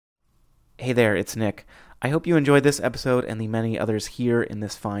Hey there, it's Nick. I hope you enjoyed this episode and the many others here in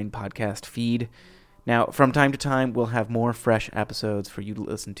this fine podcast feed. Now, from time to time, we'll have more fresh episodes for you to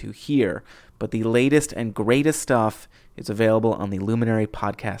listen to here, but the latest and greatest stuff is available on the Luminary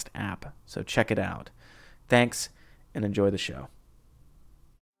Podcast app, so check it out. Thanks, and enjoy the show.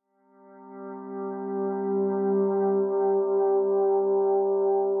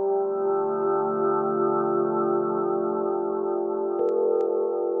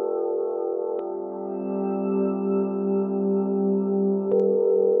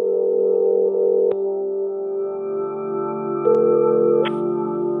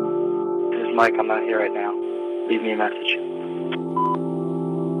 Mike, I'm not here right now. Leave me a message.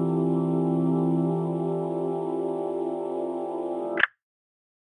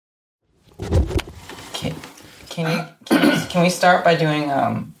 Can we start by doing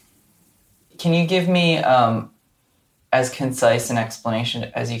can you give me as concise an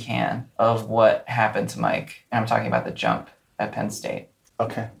explanation as you can of what happened to Mike? And I'm talking about the jump at Penn State.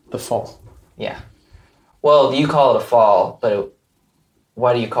 Okay, the fall. Yeah. Well, you call it a fall, but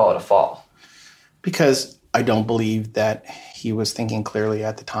why do you call it a fall? Because I don't believe that he was thinking clearly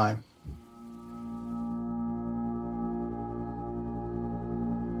at the time.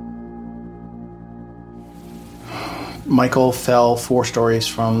 Michael fell 4 stories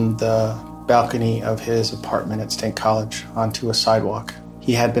from the balcony of his apartment at State College onto a sidewalk.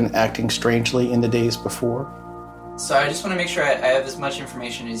 He had been acting strangely in the days before. So I just want to make sure I have as much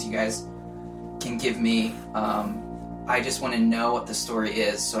information as you guys can give me. I just want to know what the story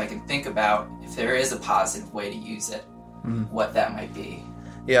is so I can think about if there is a positive way to use it, what that might be.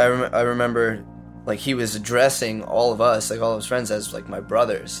 Yeah, I remember, like, he was addressing all of us, like all of his friends, as like my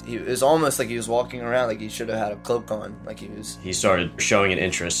brothers. It was almost like he was walking around like he should have had a cloak on, like he started showing an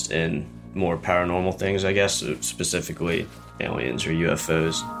interest in more paranormal things, I guess, specifically aliens or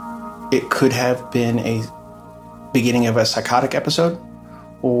UFOs. It could have been a beginning of a psychotic episode,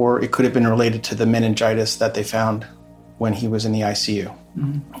 or it could have been related to the meningitis that they found when he was in the ICU.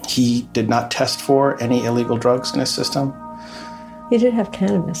 He did not test for any illegal drugs in his system. He did have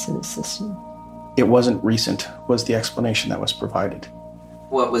cannabis in his system. It wasn't recent, was the explanation that was provided.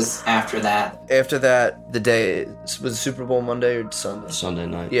 What was after that? After that, the day, was Super Bowl Monday or Sunday? Sunday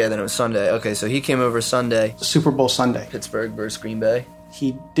night. Yeah, then it was Sunday. Okay, so he came over Sunday. Super Bowl Sunday. Pittsburgh versus Green Bay.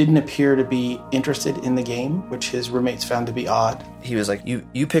 He didn't appear to be interested in the game, which his roommates found to be odd. He was like,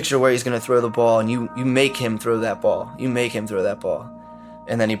 you picture where he's going to throw the ball, and you make him throw that ball. You make him throw that ball.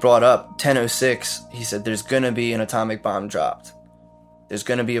 And then he brought up 10:06. He said, there's going to be an atomic bomb dropped. There's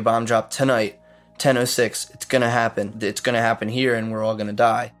going to be a bomb dropped tonight, 10:06. It's going to happen. It's going to happen here, and we're all going to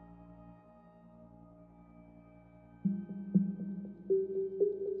die.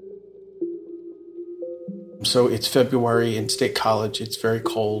 So it's February in State College. It's very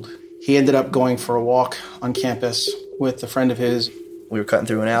cold. He ended up going for a walk on campus with a friend of his. We were cutting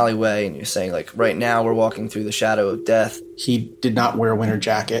through an alleyway, and you're saying, like, right now we're walking through the shadow of death. He did not wear a winter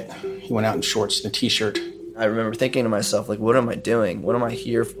jacket. He went out in shorts and a t-shirt. I remember thinking to myself, like, what am I doing? What am I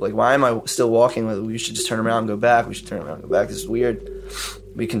here for? Like, why am I still walking? We should just turn around and go back. We should turn around and go back. This is weird.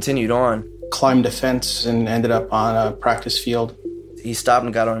 We continued on. Climbed a fence and ended up on a practice field. He stopped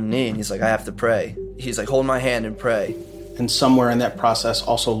and got on a knee, and he's like, I have to pray. He's like, hold my hand and pray. And somewhere in that process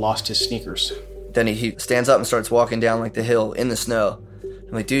also lost his sneakers. Then he stands up and starts walking down, like, the hill in the snow.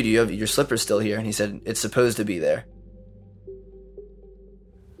 I'm like, dude, you have your slippers still here? And he said, it's supposed to be there.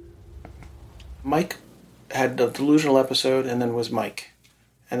 Mike had a delusional episode and then was Mike.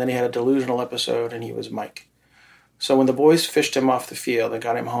 And then he had a delusional episode and he was Mike. So when the boys fished him off the field and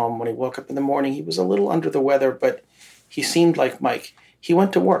got him home, when he woke up in the morning, he was a little under the weather, but he seemed like Mike. He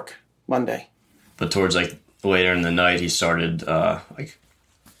went to work Monday. But towards, like, later in the night, he started, like...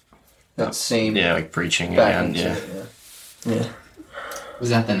 That same... Yeah, like, preaching again, Yeah.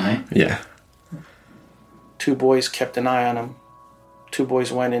 Was that the night? Yeah. 2 boys kept an eye on him. 2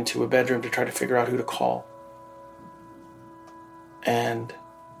 boys went into a bedroom to try to figure out who to call. And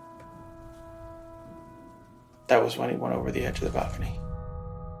that was when he went over the edge of the balcony.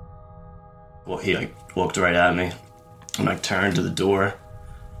 Well, he, like, looked right at me and, like, turned to the door.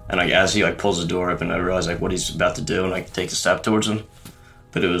 And, like, as he, like, pulls the door open, I realized, like, what he's about to do and, like, take a step towards him.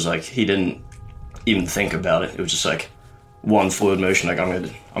 But it was, like, he didn't even think about it. It was just, like, one fluid motion, like,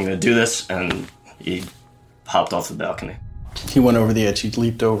 I'm gonna do this, and he hopped off the balcony. He went over the edge. He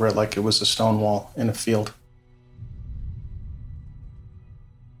leaped over it like it was a stone wall in a field.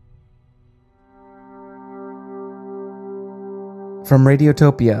 From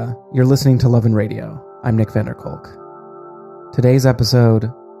Radiotopia, you're listening to Love and Radio. I'm Nick Vanderkolk. Today's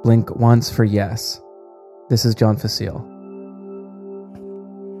episode, Blink Once for Yes. This is John Fecile.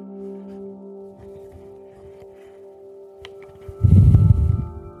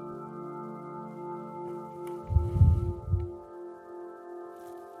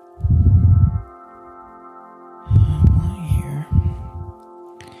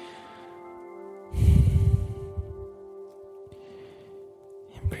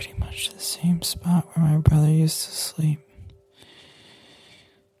 couch, the same spot where my brother used to sleep.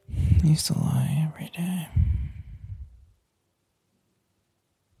 He used to lie every day.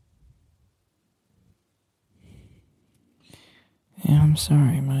 Yeah, I'm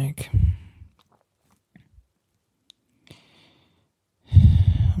sorry, Mike.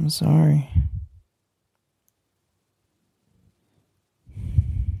 I'm sorry.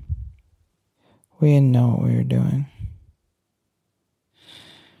 We didn't know what we were doing.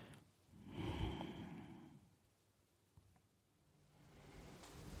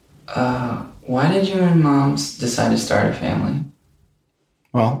 Why did you and Mom decide to start a family?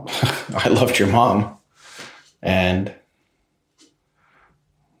 Well, I loved your mom, and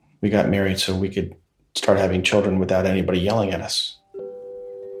we got married so we could start having children without anybody yelling at us.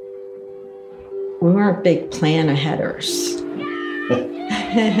 We weren't big plan aheaders.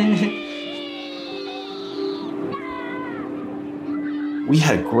 We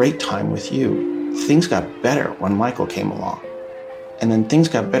had a great time with you. Things got better when Michael came along. And then things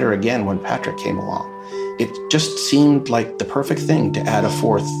got better again when Patrick came along. It just seemed like the perfect thing to add a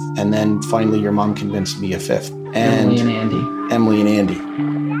fourth, and then finally your mom convinced me a fifth. And Emily and Andy.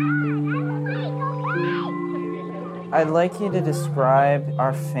 I'd like you to describe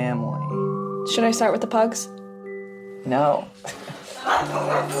our family. Should I start with the pugs? No.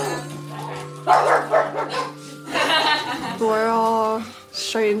 We're all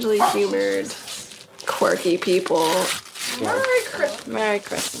strangely humored, quirky people. Merry Christmas. Merry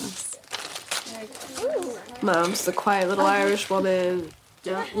Christmas. Mom's the quiet little Irish woman.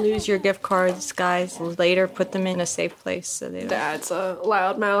 Don't lose your gift cards, guys. Later, put them in a safe place so they don't. Dad's a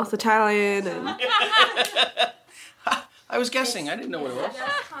loudmouth Italian, and I was guessing. I didn't know what it was.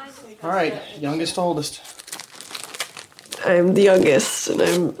 All right, youngest, oldest. I'm the youngest, and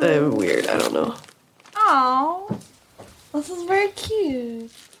I'm weird. I don't know. Oh, this is very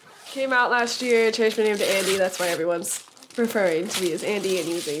cute. Came out last year, changed my name to Andy. That's why everyone's referring to me as Andy and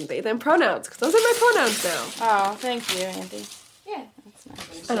using they, them pronouns, because those are my pronouns now. Oh, thank you, Andy. Yeah, that's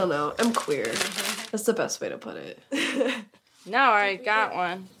nice. I don't know. I'm queer. That's the best way to put it. No, I got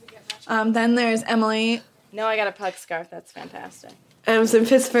one. Then there's Emily. No, I got a pug scarf. That's fantastic. Em's in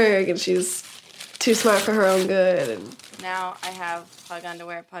Pittsburgh, and she's too smart for her own good. And Now I have pug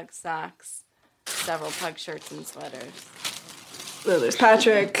underwear, pug socks, several pug shirts and sweaters. then there's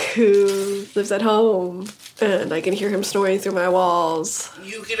Patrick, who lives at home, and I can hear him snoring through my walls.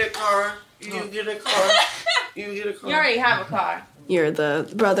 You get a car. You get a car. You get a car. You already have a car. You're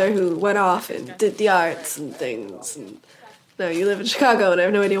the brother who went off and did the arts and things. And now you live in Chicago, and I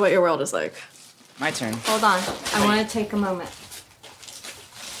have no idea what your world is like. My turn. Hold on. I want to take a moment.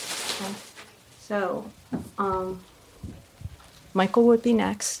 Okay. So, Michael would be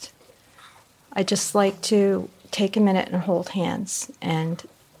next. I'd just like to take a minute and hold hands and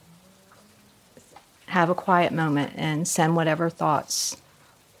have a quiet moment and send whatever thoughts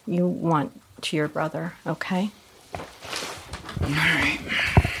you want to your brother, okay? All right.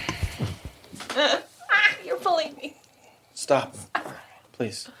 You're pulling me. Stop,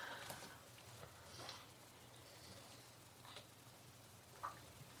 please.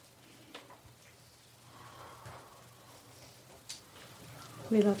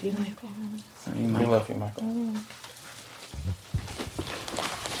 We love you, Michael. We love you, Michael. I'm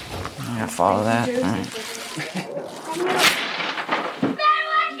gonna follow that. All right.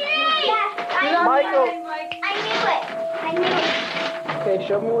 Michael! I knew it. Okay,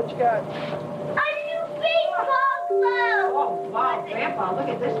 show me what you got. A new baseball glove. Oh, wow, Grandpa, look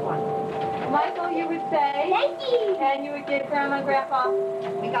at this one. Michael, you would say, Thank you. and you would give Grandma and Grandpa.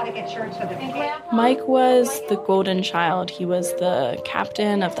 We gotta get shirts for the kids. Mike was the golden child. He was the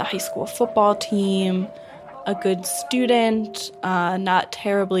captain of the high school football team, a good student, not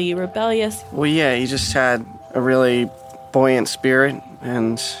terribly rebellious. Well, yeah, he just had a really buoyant spirit,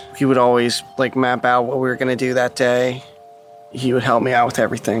 and he would always map out what we were going to do that day. He would help me out with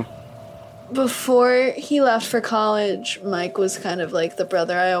everything. Before he left for college, Mike was kind of like the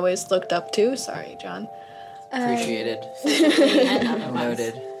brother I always looked up to. Sorry, John. Appreciated.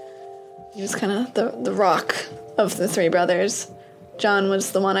 Noted. He was kind of the rock of the three brothers. John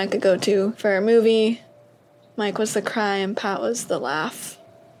was the one I could go to for a movie. Mike was the cry, and Pat was the laugh.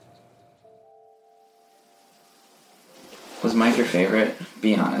 Was Mike your favorite?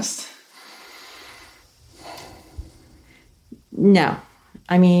 Be honest. No.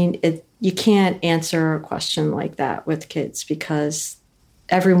 I mean, you can't answer a question like that with kids because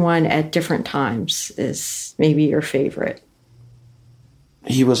everyone at different times is maybe your favorite.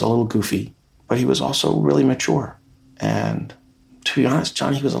 He was a little goofy, but he was also really mature. And to be honest,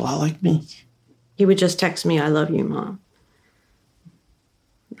 John, he was a lot like me. He would just text me, "I love you, Mom."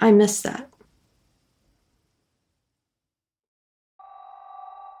 I miss that.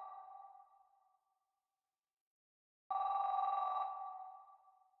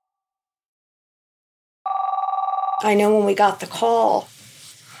 I know when we got the call,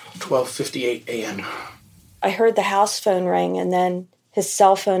 12:58 a.m. I heard the house phone ring, and then his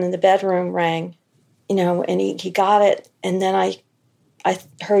cell phone in the bedroom rang, and he got it. And then I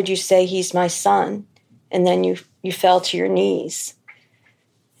heard you say, "He's my son." And then you fell to your knees.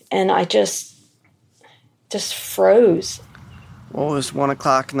 And I just froze. Well, it was 1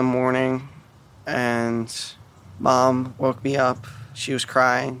 o'clock in the morning, and Mom woke me up. She was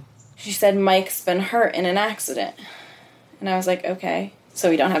crying. She said, Mike's been hurt in an accident. And I was like, okay, so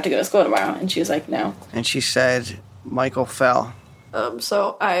we don't have to go to school tomorrow. And she was like, no. And she said, Michael fell.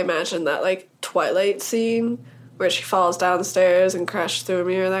 So I imagined that, Twilight scene where she falls downstairs and crashes through a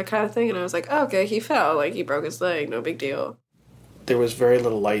mirror, that kind of thing. And I was like, oh, okay, he fell. He broke his leg, no big deal. There was very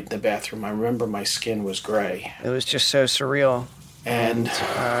little light in the bathroom. I remember my skin was gray. It was just so surreal. And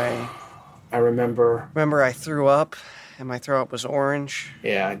I remember I threw up, and my throw up was orange.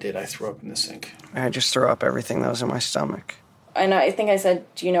 Yeah, I did. I threw up in the sink. I just threw up everything that was in my stomach. And I think I said,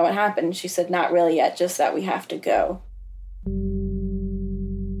 do you know what happened? She said, not really yet, just that we have to go.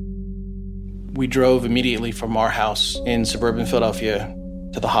 We drove immediately from our house in suburban Philadelphia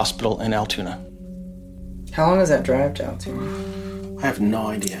to the hospital in Altoona. How long is that drive to Altoona? I have no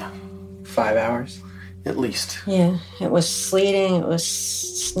idea. 5 hours? At least. Yeah, it was sleeting, it was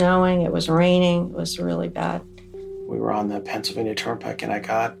snowing, it was raining, it was really bad. We were on the Pennsylvania Turnpike, and I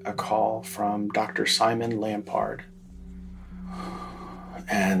got a call from Dr. Simon Lampard.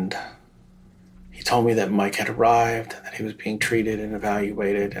 And he told me that Mike had arrived, that he was being treated and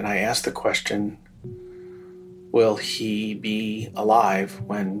evaluated, and I asked the question, will he be alive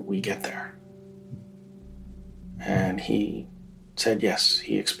when we get there? And he said yes,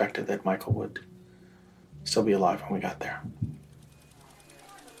 he expected that Michael would still be alive when we got there.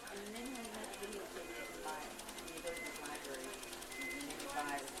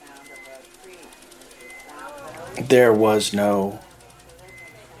 There was no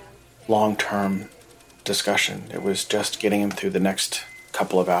long-term discussion. It was just getting him through the next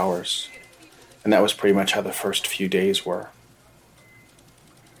couple of hours. And that was pretty much how the first few days were.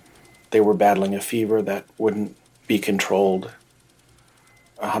 They were battling a fever that wouldn't be controlled.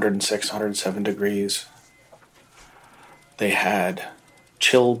 106, 107 degrees. They had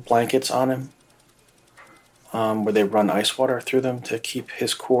chill blankets on him, where they run ice water through them to keep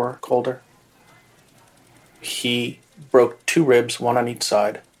his core colder. He broke 2 ribs, one on each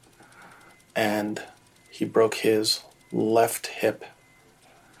side, and he broke his left hip,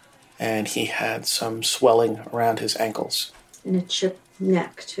 and he had some swelling around his ankles. And a chipped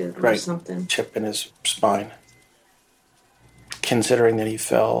neck, too, or right, something. Chip in his spine. Considering that he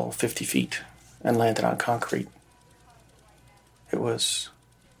fell 50 feet and landed on concrete, it was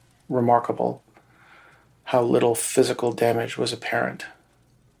remarkable how little physical damage was apparent.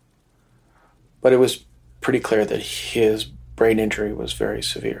 But it was pretty clear that his brain injury was very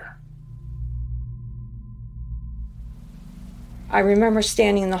severe. I remember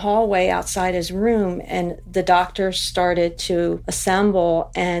standing in the hallway outside his room, and the doctors started to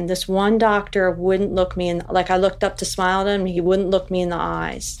assemble, and this one doctor wouldn't look me in, I looked up to smile at him, he wouldn't look me in the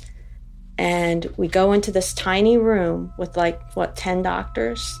eyes. And we go into this tiny room with 10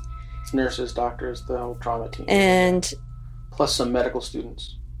 doctors? It's nurses, doctors, the whole trauma team. And plus some medical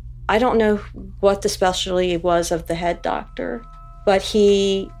students. I don't know what the specialty was of the head doctor, but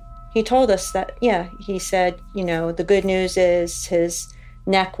he told us that, he said, the good news is his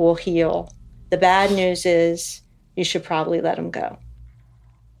neck will heal. The bad news is you should probably let him go.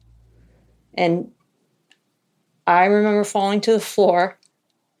 And I remember falling to the floor,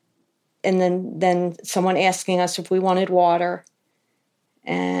 and then someone asking us if we wanted water.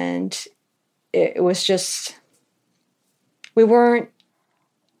 And it was just, we weren't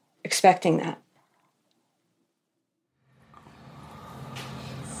expecting that.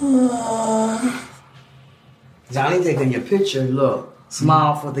 Johnny taking your picture, look.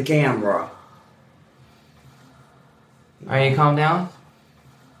 Smile for the camera. Are you calm down?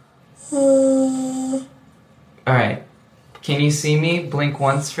 Alright. Can you see me? Blink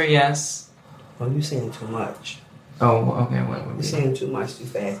once for yes. Oh, you're saying too much. Oh, okay. What would You're saying too much too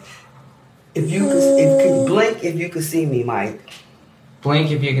fast. If you could blink if you could see me, Mike.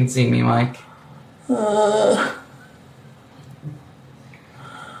 Blink if you can see me, Mike. You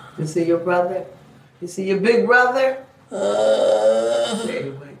see your brother? You see your big brother?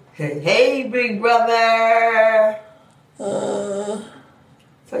 Hey, big brother!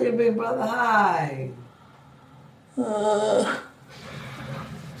 Tell your big brother hi.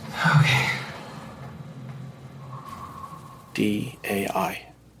 Okay. DAI.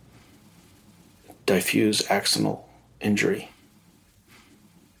 Diffuse axonal injury.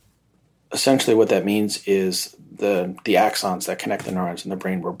 Essentially what that means is the axons that connect the neurons in the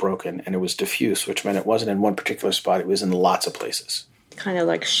brain were broken, and it was diffuse, which meant it wasn't in one particular spot, it was in lots of places. Kind of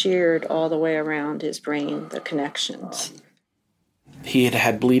like sheared all the way around his brain, the connections. He had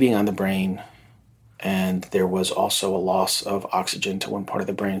had bleeding on the brain, and there was also a loss of oxygen to one part of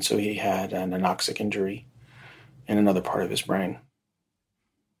the brain, so he had an anoxic injury in another part of his brain.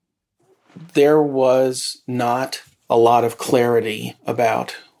 There was not a lot of clarity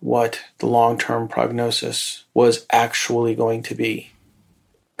about what the long-term prognosis was actually going to be.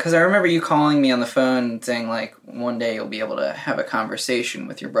 Because I remember you calling me on the phone and saying, like, one day you'll be able to have a conversation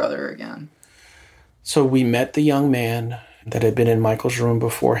with your brother again. So we met the young man that had been in Michael's room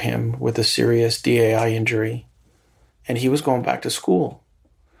before him with a serious DAI injury, and he was going back to school.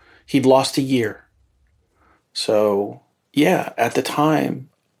 He'd lost a year. So, yeah, at the time,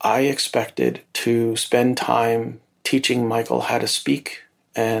 I expected to spend time teaching Michael how to speak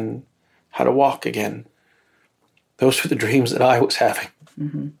and how to walk again. Those were the dreams that I was having.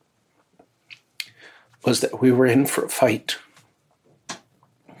 Mm-hmm. Was that we were in for a fight,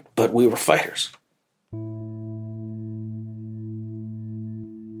 but we were fighters.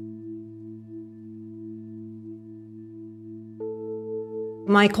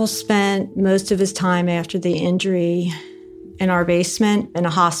 Michael spent most of his time after the injury in our basement in a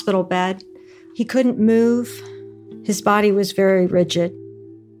hospital bed. He couldn't move. His body was very rigid.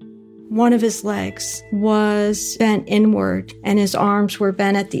 One of his legs was bent inward, and his arms were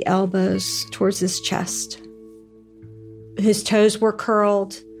bent at the elbows towards his chest. His toes were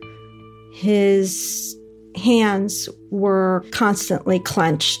curled. His hands were constantly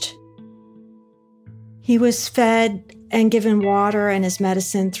clenched. He was fed and given water and his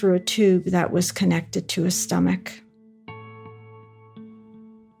medicine through a tube that was connected to his stomach.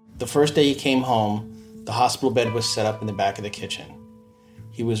 The first day he came home, the hospital bed was set up in the back of the kitchen.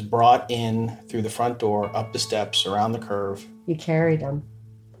 He was brought in through the front door, up the steps, around the curve. You carried him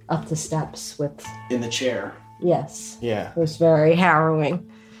up the steps with... In the chair. Yes. Yeah. It was very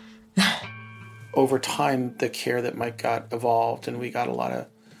harrowing. Over time, the care that Mike got evolved, and we got a lot of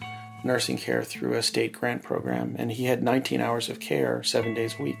nursing care through a state grant program, and he had 19 hours of care 7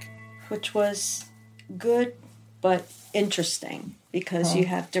 days a week. Which was good, but interesting, because you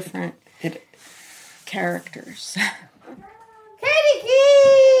have different characters. Katie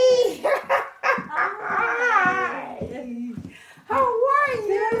Key! Hi! How are you? How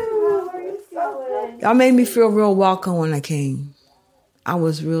are you feeling? Y'all made me feel real welcome when I came. I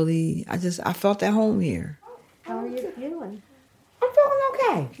felt at home here. How are you feeling? I'm feeling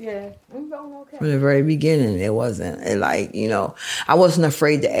okay. Yeah, I'm feeling okay. From the very beginning, I wasn't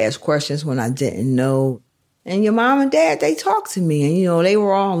afraid to ask questions when I didn't know. And your mom and dad, they talked to me, and, they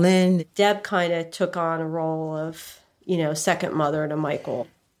were all in. Deb kind of took on a role of, second mother to Michael.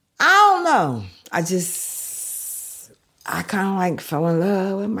 I don't know. I kind of fell in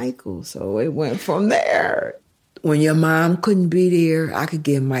love with Michael. So it went from there. When your mom couldn't be there, I could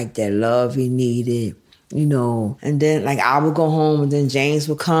give Mike that love he needed, And then, I would go home, and then James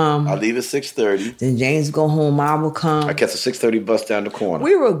would come. I leave at 6:30. Then James would go home, I would come. I catch a 6:30 bus down the corner.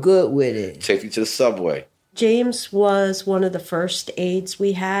 We were good with it. Take me to the subway. James was one of the first aides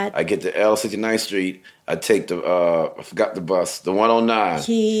we had. I get to L 69th Street. I take I forgot the bus, the 109.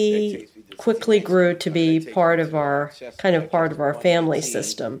 He quickly grew to be part of our family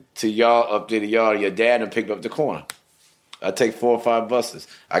system. To y'all up there to y'all, your dad and pick up the corner. I take 4 or 5 buses.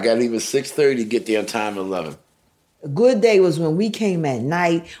 I got to leave at 6:30, get there on time at 11. A good day was when we came at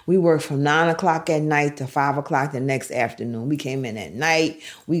night. We worked from 9 o'clock at night to 5 o'clock the next afternoon. We came in at night.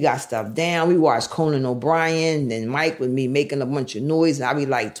 We got stuff down. We watched Conan O'Brien. Then Mike with me making a bunch of noise. I'd be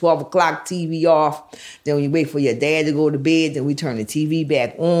 12 o'clock, TV off. Then we wait for your dad to go to bed. Then we turn the TV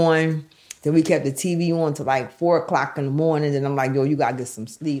back on. Then we kept the TV on till 4 o'clock in the morning. Then I'm like, yo, you got to get some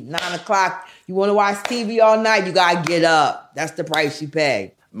sleep. 9 o'clock, you want to watch TV all night? You got to get up. That's the price you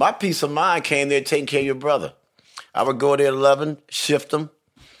pay. My peace of mind came there taking care of your brother. I would go there at 11, shift him,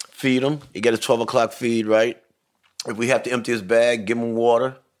 feed him. You get a 12 o'clock feed, right? If we have to empty his bag, give him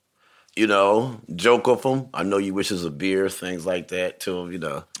water, joke with him. I know you wishes a beer, things like that to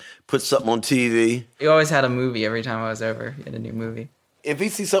him, Put something on TV. He always had a movie every time I was over. He had a new movie. If he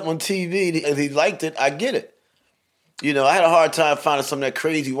sees something on TV and he liked it, I get it. I had a hard time finding some of that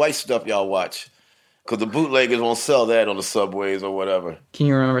crazy white stuff y'all watch. Because the bootleggers won't sell that on the subways or whatever. Can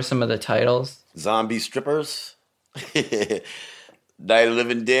you remember some of the titles? Zombie Strippers. Night of the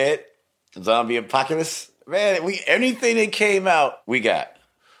Living Dead. Zombie Apocalypse. Man, anything that came out, we got.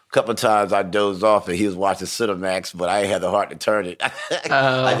 couple of times I dozed off and he was watching Cinemax, but I ain't had the heart to turn it.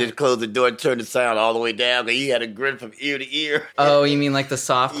 I just closed the door and turned the sound all the way down because he had a grin from ear to ear. Oh, you mean like the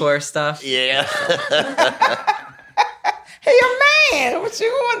softcore stuff? Yeah. He a man. What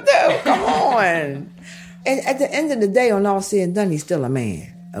you gonna do? Come on. And at the end of the day, on all said and done, he's still a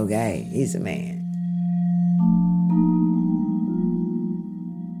man. Okay? He's a man.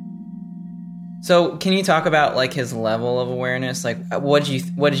 So, can you talk about like his level of awareness? Like, what did you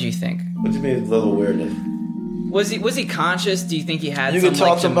think? What do you mean level of awareness? Was he conscious? Do you think he had? You some, can talk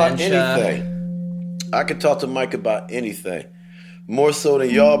like, to him about dementia? anything. I can talk to Mike about anything, more so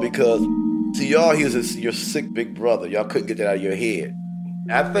than y'all because to y'all he was your sick big brother. Y'all couldn't get that out of your head.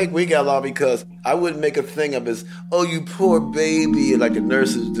 I think we got along because I wouldn't make a thing of his, oh, you poor baby, like the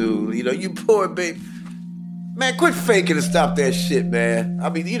nurses do. You know, you poor baby. Man, quit faking and stop that shit, man. I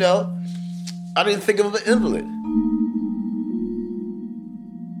mean, you know, I didn't think of him as an invalid.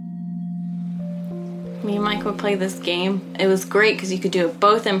 Me and Mike would play this game. It was great because you could do it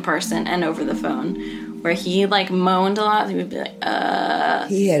both in person and over the phone. Where he like moaned a lot, he would be like,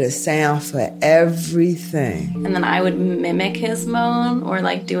 He had a sound for everything. and then I would mimic his moan or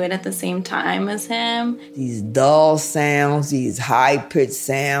like do it at the same time as him. These dull sounds, these high-pitched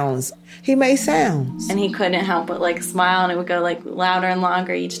sounds. He made sounds. And he couldn't help but like smile, and it would go like louder and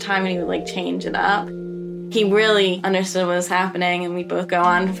longer each time, and he would like change it up. He really understood what was happening, and we both go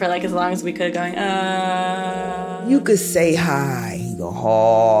on for like as long as we could, going, You could say hi. He go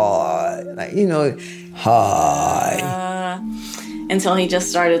hard. Like, you know, hi. Until he just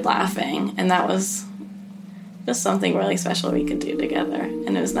started laughing. And that was just something really special we could do together.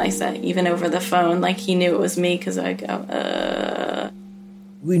 And it was nice that even over the phone, like he knew it was me because I'd go,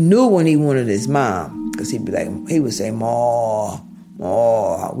 We knew when he wanted his mom, because he'd be like, he would say, Ma,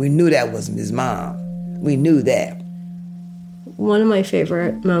 Ma. We knew that wasn't his mom. We knew that. One of my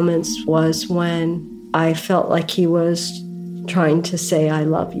favorite moments was when I felt like he was trying to say, I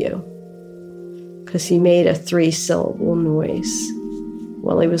love you. Because he made a 3-syllable noise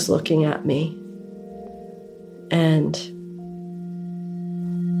while he was looking at me. And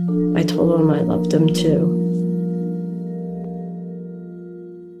I told him I loved him too.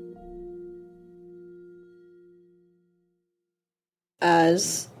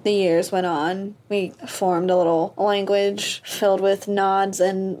 As the years went on, we formed a little language filled with nods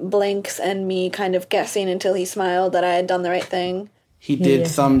and blinks and me kind of guessing until he smiled that I had done the right thing. He did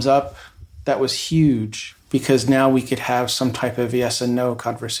thumbs up. That was huge because now we could have some type of yes and no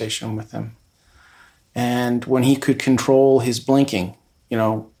conversation with him. And when he could control his blinking, you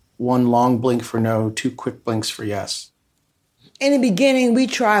know, 1 long blink for no, 2 quick blinks for yes. In the beginning, we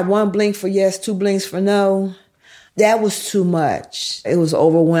tried 1 blink for yes, 2 blinks for no. That was too much. It was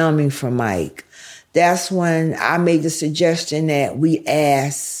overwhelming for Mike. That's when I made the suggestion that we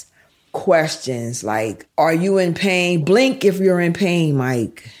ask questions like, are you in pain? Blink if you're in pain,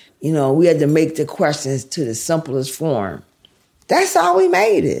 Mike. You know, we had to make the questions to the simplest form. That's how we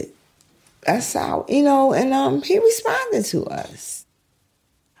made it. That's how, you know, and he responded to us.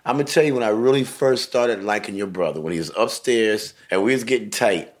 I'm going to tell you when I really first started liking your brother, when he was upstairs and we was getting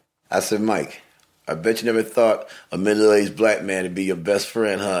tight, I said, Mike, I bet you never thought a middle-aged black man would be your best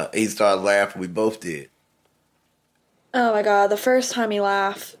friend, huh? He started laughing. We both did. Oh my God, the first time he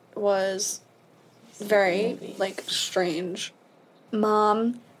laughed was very, like, strange.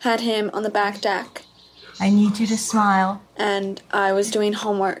 Mom had him on the back deck. I need you to smile. And I was doing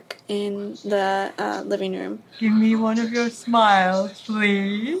homework in the living room. Give me one of your smiles,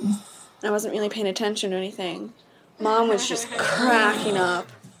 please. I wasn't really paying attention to anything. Mom was just cracking up.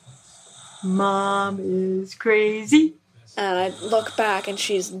 Mom is crazy. And I look back and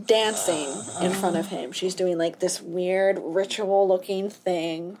she's dancing in front of him. She's doing like this weird ritual-looking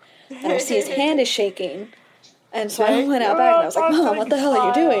thing. And I see his hand is shaking. And so I went out back and I was like, Mom, what the hell are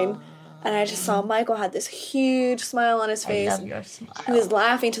you doing? And I just saw Michael had this huge smile on his face. I love your smile. He was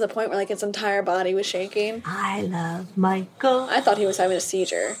laughing to the point where like his entire body was shaking. I love Michael. I thought he was having a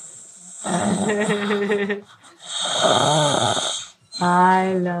seizure.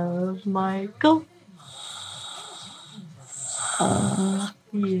 I love Michael.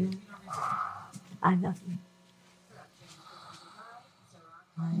 Yeah. I love you.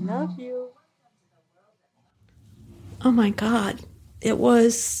 I love you. Oh my God. It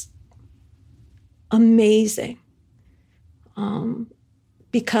was amazing.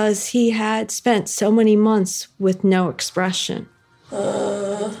 Because he had spent so many months with no expression.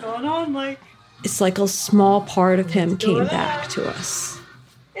 What's going on, Mike? It's like a small part of him came back to us.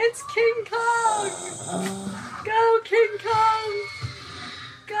 It's King Kong! Go, King Kong!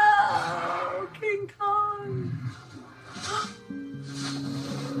 Go, King Kong!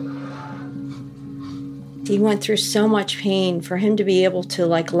 He went through so much pain. For him to be able to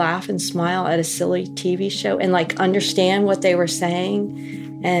like laugh and smile at a silly TV show and like understand what they were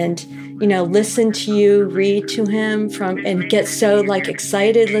saying and, you know, listen to you read to him and get so like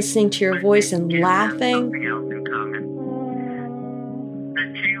excited listening to your voice and laughing.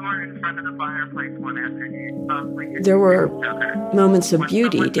 There were moments of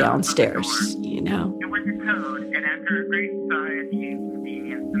beauty downstairs, you know.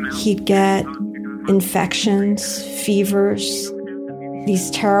 He'd get infections, fevers, these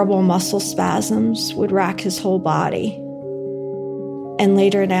terrible muscle spasms would rack his whole body. And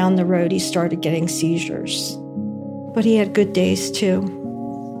later down the road, he started getting seizures. But he had good days, too.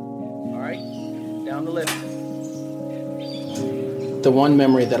 All right, down the lift. The one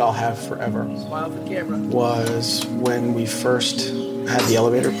memory that I'll have forever Smile for the camera. was when we first had the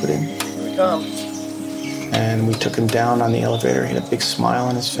elevator put in. Here we come. And we took him down on the elevator. He had a big smile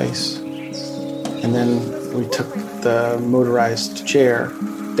on his face. And then we took the motorized chair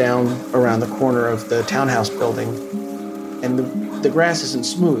down around the corner of the townhouse building. And the grass isn't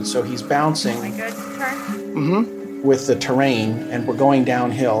smooth, so he's bouncing with the terrain, and we're going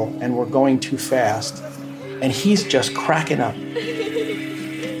downhill, and we're going too fast. And he's just cracking up.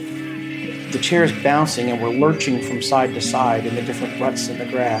 The chair's bouncing, and we're lurching from side to side in the different ruts in the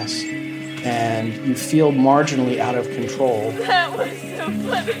grass. And you feel marginally out of control. That was so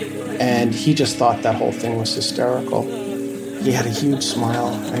funny. And he just thought that whole thing was hysterical. He had a huge smile,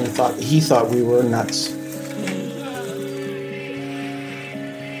 and he thought we were nuts.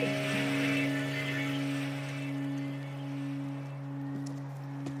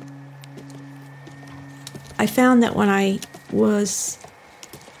 I found that when I was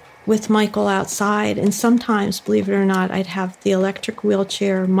with Michael outside, and sometimes, believe it or not, I'd have the electric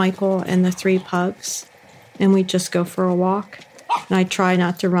wheelchair, Michael, and the 3 pugs, and we'd just go for a walk. And I'd try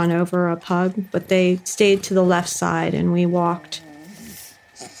not to run over a pug, but they stayed to the left side, and we walked.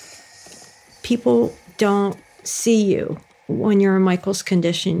 People don't see you when you're in Michael's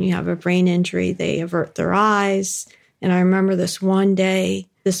condition. You have a brain injury, they avert their eyes. And I remember this one day,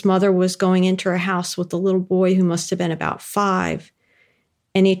 this mother was going into her house with a little boy who must have been about 5.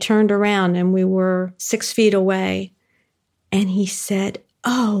 And he turned around and we were 6 feet away. And he said,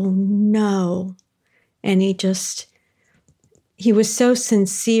 "Oh, no." And he was so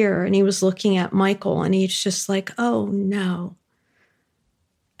sincere, and he was looking at Michael, and he's just like, "Oh, no."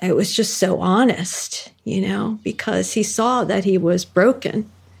 It was just so honest, you know, because he saw that he was broken.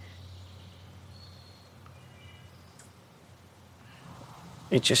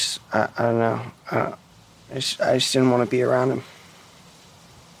 It just, I don't know. I just didn't want to be around him.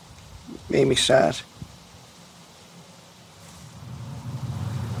 Made me sad.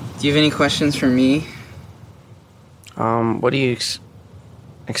 Do you have any questions for me? What do you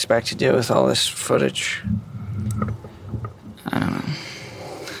expect to do with all this footage? I don't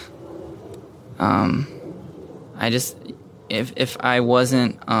know. I just, if I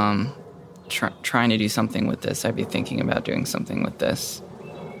wasn't trying to do something with this, I'd be thinking about doing something with this.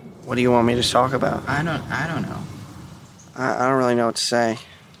 What do you want me to talk about? I don't know. I don't really know what to say.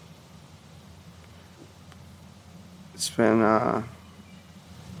 It's been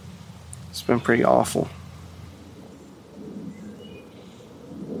pretty awful.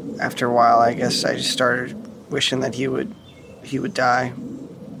 After a while, I guess I just started wishing that he would die.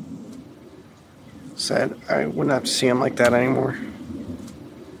 Said I wouldn't have to see him like that anymore.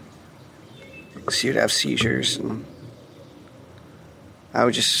 Because he would have seizures, and I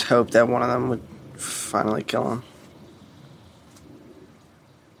would just hope that one of them would finally kill him.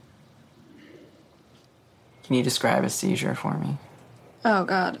 Can you describe a seizure for me? Oh,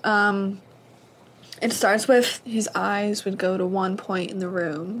 God. It starts with his eyes would go to one point in the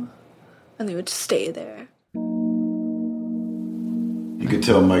room, and they would stay there. You could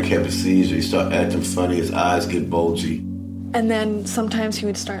tell Mike had a seizure. He started acting funny. His eyes get bulgy. And then sometimes he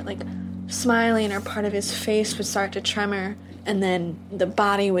would start, like, smiling, or part of his face would start to tremor, and then the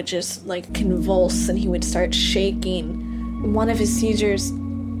body would just, like, convulse, and he would start shaking. One of his seizures,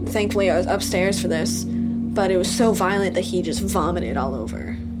 thankfully I was upstairs for this, but it was so violent that he just vomited all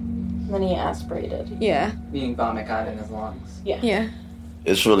over. Then he aspirated. Yeah. Meaning vomit got in his lungs. Yeah.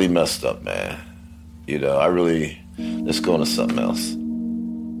 It's really messed up, man. You know, let's go on to something else.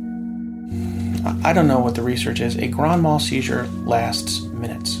 I don't know what the research is. A grand mal seizure lasts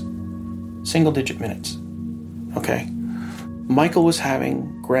minutes. Single-digit minutes. Okay? Michael was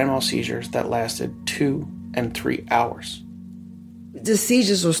having grand mal seizures that lasted 2 and 3 hours. The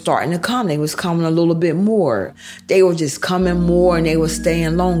seizures were starting to come. They was coming a little bit more. They were just coming more, and they were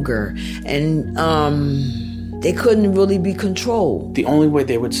staying longer. And they couldn't really be controlled. The only way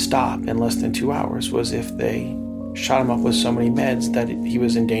they would stop in less than 2 hours was if they shot him up with so many meds that he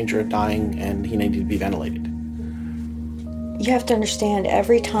was in danger of dying and he needed to be ventilated. You have to understand,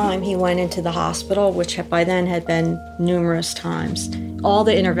 every time he went into the hospital, which by then had been numerous times, all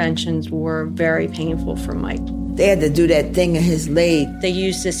the interventions were very painful for Mike. They had to do that thing in his leg. They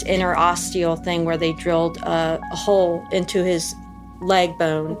used this interosteal thing where they drilled a hole into his leg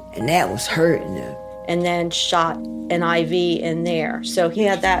bone. And that was hurting him. And then shot an IV in there. So he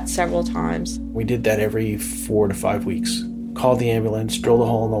had that several times. We did that every 4 to 5 weeks. Call the ambulance, drill the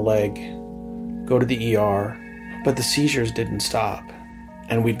hole in the leg, go to the ER. But the seizures didn't stop.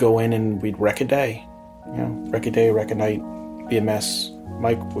 And we'd go in and we'd wreck a day. Wreck a day, wreck a night, be a mess.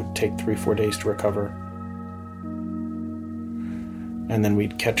 Mike would take 3-4 days to recover. And then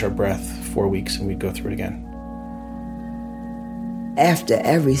we'd catch our breath 4 weeks and we'd go through it again. After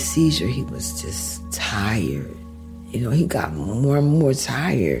every seizure, he was just tired. He got more and more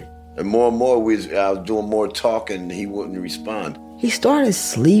tired. And more, I was doing more talking, he wouldn't respond. He started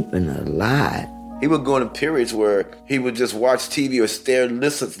sleeping a lot. He would go into periods where he would just watch TV or stare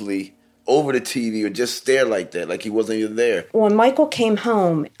listlessly over the TV or just stare like that, like he wasn't even there. When Michael came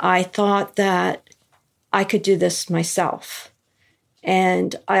home, I thought that I could do this myself.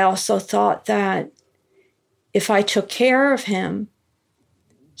 And I also thought that if I took care of him,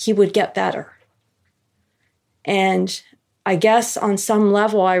 he would get better. And I guess on some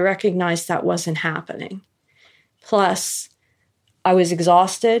level, I recognized that wasn't happening. Plus, I was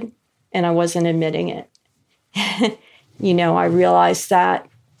exhausted and I wasn't admitting it. I realized that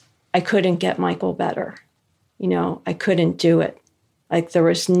I couldn't get Michael better. I couldn't do it. Like, there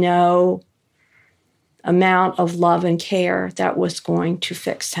was no amount of love and care that was going to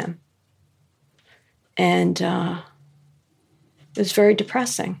fix him. And it was very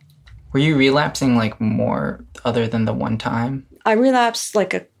depressing. Were you relapsing more other than the one time? I relapsed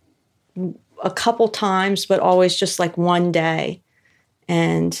a couple times, but always just one day.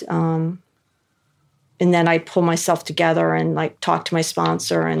 And then I pull myself together and talk to my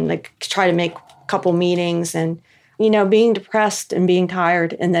sponsor and try to make a couple meetings. And, being depressed and being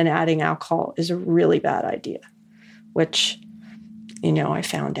tired and then adding alcohol is a really bad idea, which, I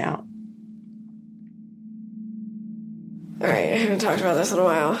found out. All right, I haven't talked about this in a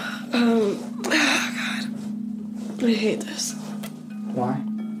while. Oh, God. I hate this. Why?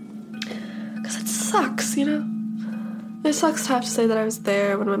 Because it sucks, It sucks to have to say that I was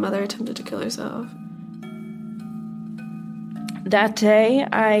there when my mother attempted to kill herself. That day,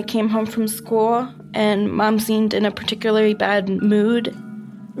 I came home from school, and Mom seemed in a particularly bad mood.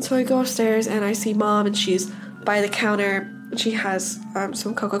 And so I go upstairs, and I see Mom, and she's by the counter, and she has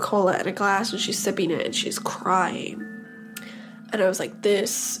some Coca-Cola in a glass, and she's sipping it, and she's crying. And I was like,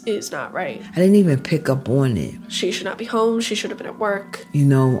 this is not right. I didn't even pick up on it. She should not be home. She should have been at work.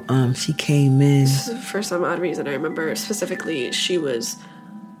 She came in. For some odd reason, I remember specifically she was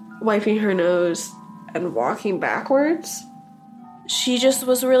wiping her nose and walking backwards. She just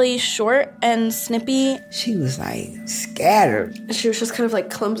was really short and snippy. She was scattered. And she was just kind of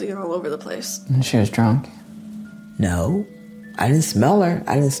clumsy all over the place. And she was drunk? No. I didn't smell her.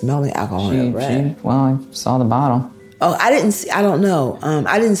 I didn't smell the alcohol in her breath. I saw the bottle. Oh, I didn't see, I don't know.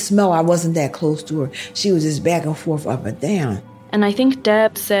 I didn't smell her. I wasn't that close to her. She was just back and forth, up and down. And I think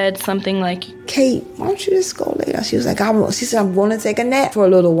Deb said something like, Kate, why don't you just go lay down? She was like, she said, I'm going to take a nap for a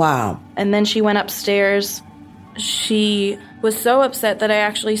little while. And then she went upstairs. She was so upset that I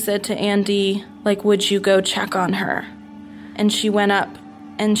actually said to Andy, would you go check on her? And she went up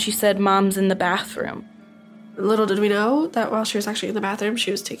and she said, Mom's in the bathroom. Little did we know that while she was actually in the bathroom,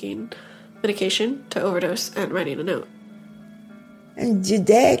 she was taking medication to overdose and writing a note. And your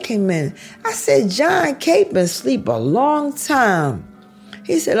dad came in. I said, John, Kate been asleep a long time.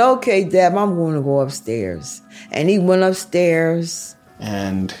 He said, okay, Deb, I'm going to go upstairs. And he went upstairs.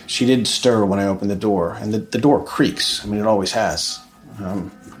 And she didn't stir when I opened the door. And the door creaks. I mean, it always has.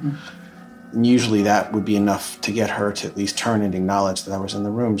 And usually that would be enough to get her to at least turn and acknowledge that I was in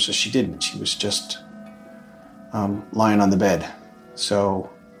the room. So she didn't. She was just lying on the bed. So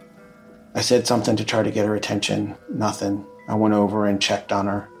I said something to try to get her attention. Nothing. I went over and checked on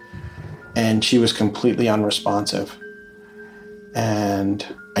her. And she was completely unresponsive. And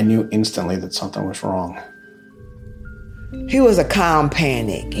I knew instantly that something was wrong. He was a calm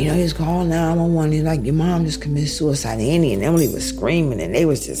panic. He was calling 911. He's like, your mom just committed suicide. Annie and Emily was screaming, and they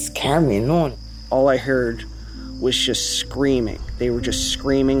was just carrying on. All I heard was just screaming. They were just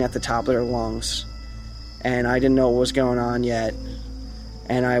screaming at the top of their lungs. And I didn't know what was going on yet.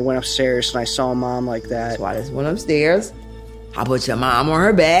 And I went upstairs, and I saw Mom like that. So I just went upstairs. I put your mom on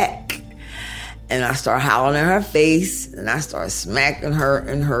her back. And I start howling in her face, and I start smacking her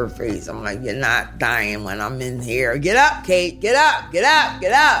in her face. I'm like, you're not dying when I'm in here. Get up, Kate, get up, get up,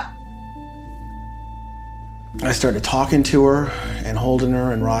 get up. I started talking to her and holding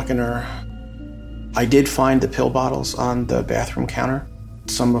her and rocking her. I did find the pill bottles on the bathroom counter.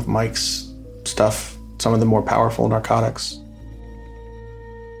 Some of Mike's stuff, some of the more powerful narcotics.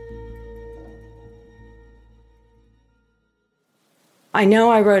 I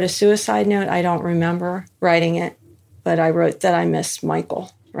know I wrote a suicide note. I don't remember writing it, but I wrote that I missed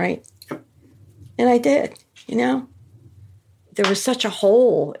Michael, right? And I did, you know? There was such a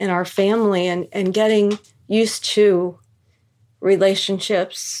hole in our family and getting used to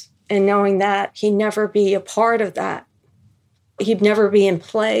relationships and knowing that he'd never be a part of that. He'd never be in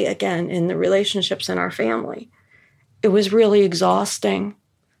play again in the relationships in our family. It was really exhausting.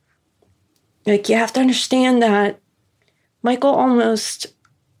 Like, you have to understand that Michael almost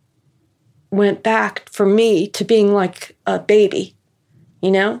went back for me to being like a baby,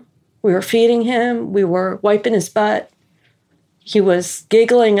 you know? We were feeding him. We were wiping his butt. He was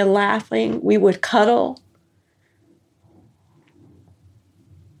giggling and laughing. We would cuddle.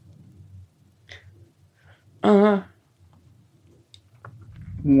 But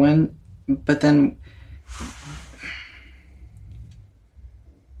then,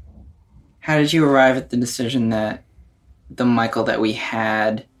 how did you arrive at the decision that the Michael that we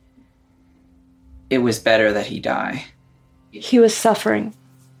had, it was better that he die? He was suffering.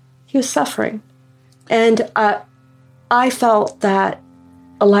 He was suffering. And I felt that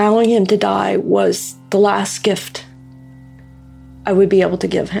allowing him to die was the last gift I would be able to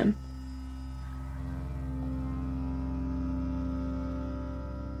give him.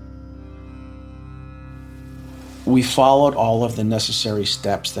 We followed all of the necessary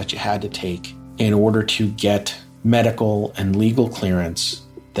steps that you had to take in order to get medical and legal clearance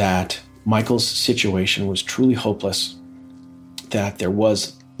that Michael's situation was truly hopeless, that there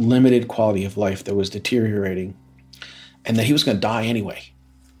was limited quality of life that was deteriorating, and that he was going to die anyway.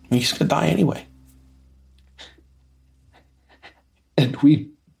 He was going to die anyway. And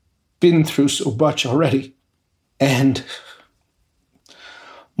we'd been through so much already. And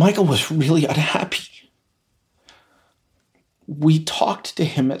Michael was really unhappy. We talked to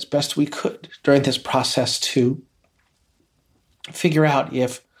him as best we could during this process to figure out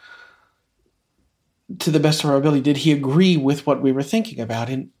if, to the best of our ability, did he agree with what we were thinking about?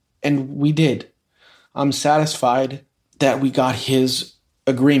 And we did. I'm satisfied that we got his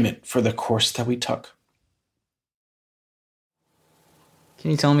agreement for the course that we took.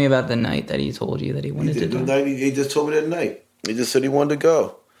 Can you tell me about the night that he told you that he wanted to die? He just told me that night. He just said he wanted to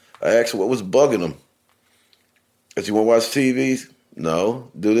go. I asked him what was bugging him. I said, you want to watch TV?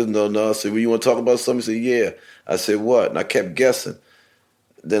 No. Do this? No. I said, well, you want to talk about something? He said, yeah. I said, what? And I kept guessing.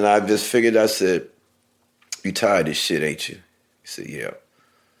 Then I just figured, I said, you tired of this shit, ain't you? He said, yeah.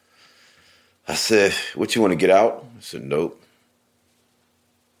 I said, what, you want to get out? I said, nope.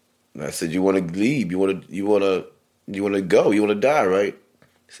 And I said, you want to leave? You want to go? You want to die, right?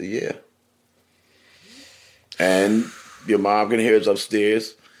 He said, yeah. And your mom can hear us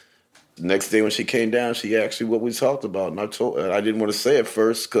upstairs. The next day when she came down, she asked me what we talked about. And I told her, I didn't want to say it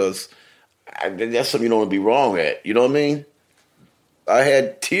first because that's something you don't want to be wrong at. You know what I mean? I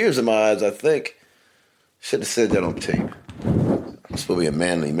had tears in my eyes, I think. Should have said that on tape. I'm supposed to be a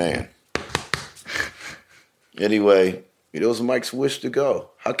manly man. Anyway, it was Mike's wish to go.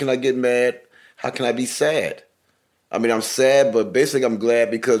 How can I get mad? How can I be sad? I mean, I'm sad, but basically I'm glad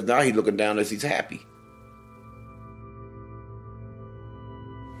because now he's looking down as he's happy.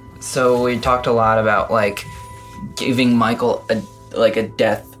 So we talked a lot about, like, giving Michael a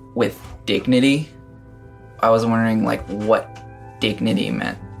death with dignity. I was wondering, like, what dignity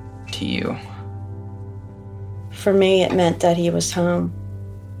meant to you. For me, it meant that he was home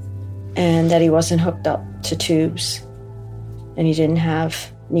and that he wasn't hooked up to tubes and he didn't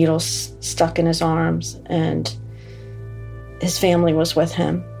have needles stuck in his arms, and his family was with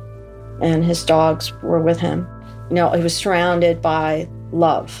him and his dogs were with him. You know, he was surrounded by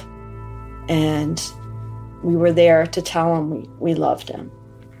love, and we were there to tell him we loved him.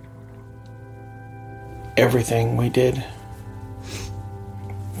 Everything we did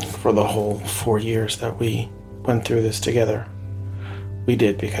for the whole 4 years that we went through this together, we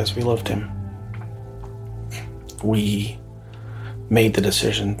did because we loved him. We made the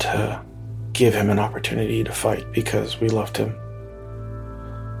decision to give him an opportunity to fight because we loved him.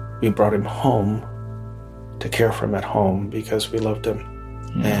 We brought him home to care for him at home because we loved him.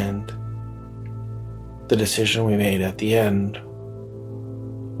 Yeah. And the decision we made at the end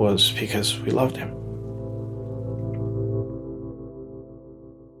was because we loved him.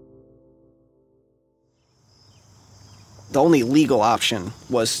 the only legal option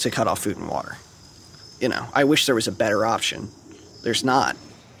was to cut off food and water. You know, I wish there was a better option. There's not.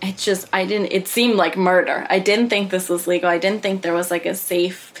 It seemed like murder. I didn't think this was legal. I didn't think there was like a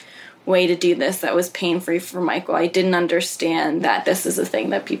safe way to do this that was pain-free for Michael. I didn't understand that this is a thing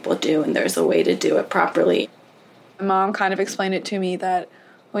that people do and there's a way to do it properly. My mom kind of explained it to me that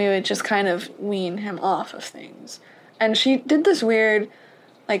we would just kind of wean him off of things. And she did this weird,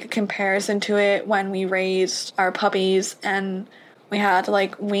 like, comparison to it when we raised our puppies and we had to,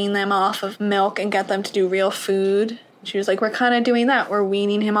 like, wean them off of milk and get them to do real food. She was like, we're kind of doing that. We're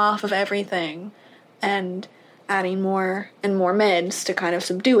weaning him off of everything and adding more and more meds to kind of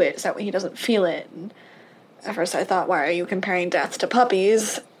subdue it so that way he doesn't feel it. And at first I thought, why are you comparing death to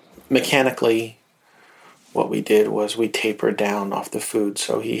puppies? Mechanically, what we did was we tapered down off the food.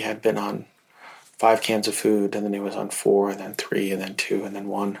 So he had been on 5 cans of food, and then he was on 4, and then 3, and then 2, and then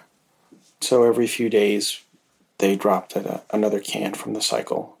 1. So every few days, they dropped another can from the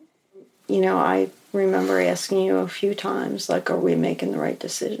cycle. You know, I remember asking you a few times, like, are we making the right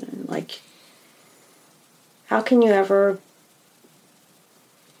decision? Like, how can you ever,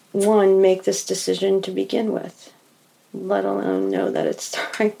 one, make this decision to begin with, let alone know that it's the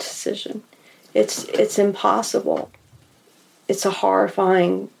right decision? It's impossible. It's a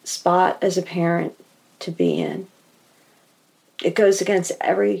horrifying spot as a parent to be in. It goes against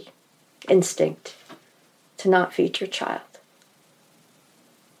every instinct to not feed your child.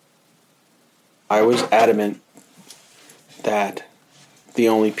 I was adamant that the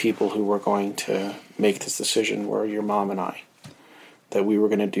only people who were going to make this decision were your mom and I. That we were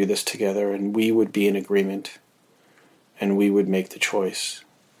going to do this together and we would be in agreement and we would make the choice.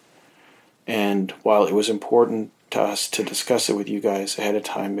 And while it was important to us to discuss it with you guys ahead of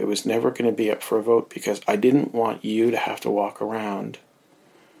time, it was never going to be up for a vote because I didn't want you to have to walk around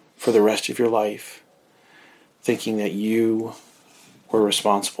for the rest of your life thinking that you were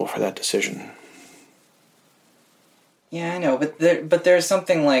responsible for that decision. Yeah, I know, but there's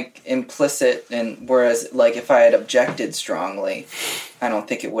something like implicit, and whereas like if I had objected strongly, I don't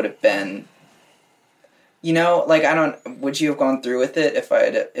think it would have been. You know, like would you have gone through with it if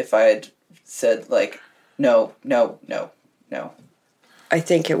I had said like no. I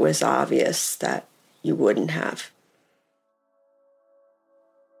think it was obvious that you wouldn't have.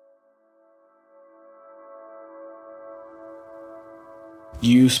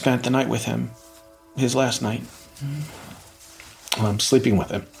 You spent the night with him, his last night. I'm sleeping with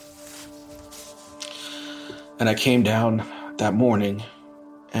him. And I came down that morning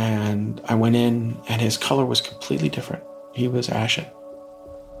and I went in and his color was completely different. He was ashen.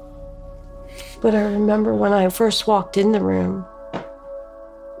 But I remember when I first walked in the room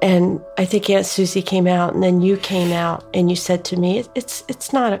and I think Aunt Susie came out and then you came out and you said to me,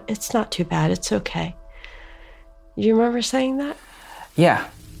 it's not too bad. It's okay. You remember saying that? Yeah.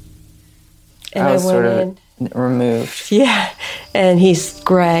 And I was went sort of in. Removed. Yeah. And he's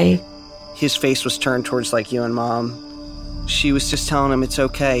gray. His face was turned towards like you and Mom. She was just telling him it's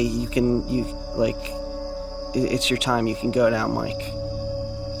okay. It's your time. You can go now, Mike.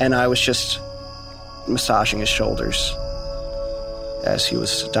 And I was just massaging his shoulders as he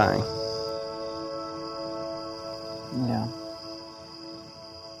was dying. Yeah.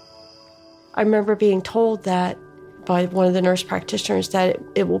 I remember being told that by one of the nurse practitioners that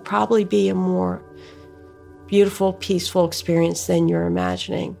it will probably be a more beautiful, peaceful experience than you're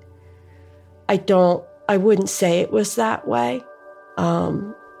imagining. I wouldn't say it was that way.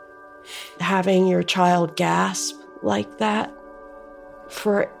 Having your child gasp like that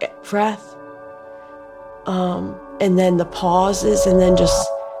for breath, and then the pauses, and then just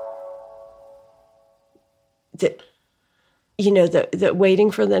the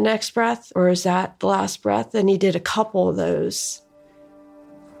waiting for the next breath, or is that the last breath? And he did a couple of those.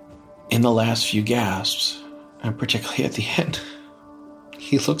 In the last few gasps, and particularly at the end,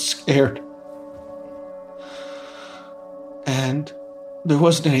 he looked scared. And there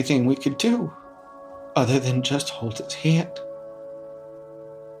wasn't anything we could do other than just hold his hand.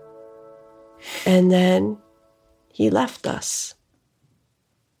 And then he left us.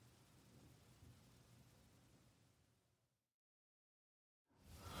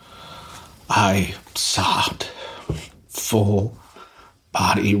 I sobbed, full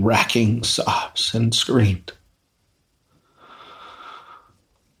body racking sobs, and screamed.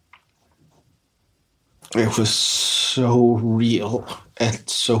 It was so real and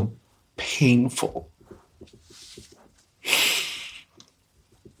so painful.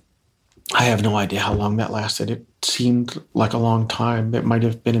 I have no idea how long that lasted. It seemed like a long time. It might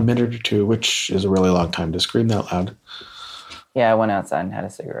have been a minute or two, which is a really long time to scream that loud. Yeah, I went outside and had a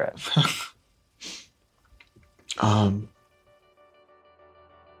cigarette.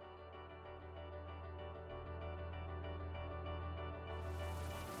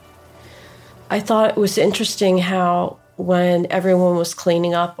 I thought it was interesting how when everyone was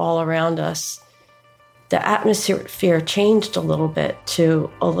cleaning up all around us, the atmosphere changed a little bit to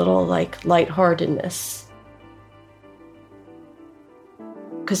a little like lightheartedness.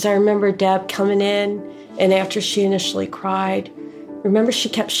 Because I remember Deb coming in, and after she initially cried, remember she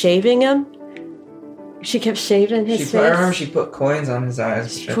kept shaving him? She kept shaving his face. I remember she put coins on his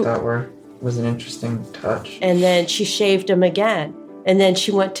eyes, which I thought was an interesting touch. And then she shaved him again. And then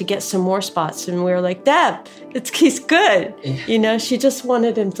she went to get some more spots, and we were like, Deb, he's good. Yeah. You know, she just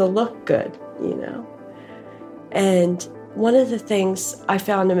wanted him to look good, you know. And one of the things I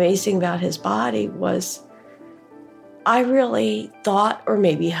found amazing about his body was I really thought, or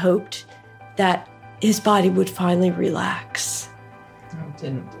maybe hoped, that his body would finally relax. No, it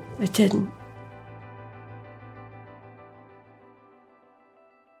didn't. It didn't.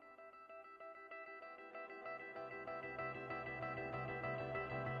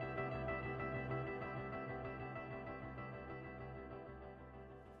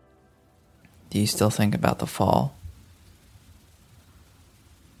 Do you still think about the fall?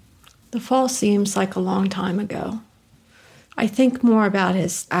 The fall seems like a long time ago. I think more about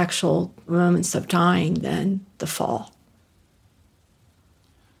his actual moments of dying than the fall.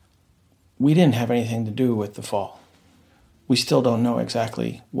 We didn't have anything to do with the fall. We still don't know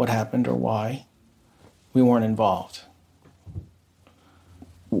exactly what happened or why. We weren't involved.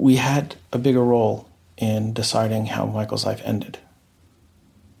 We had a bigger role in deciding how Michael's life ended.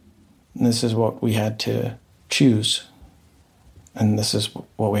 And this is what we had to choose. And this is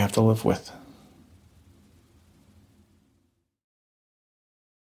what we have to live with.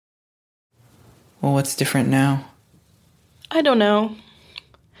 Well, what's different now? I don't know.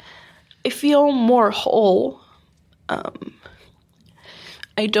 I feel more whole.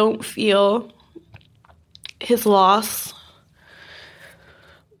 I don't feel his loss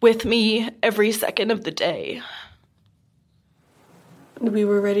with me every second of the day. We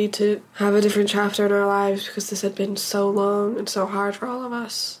were ready to have a different chapter in our lives because this had been so long and so hard for all of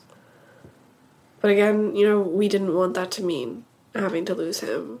us. But again, you know, we didn't want that to mean having to lose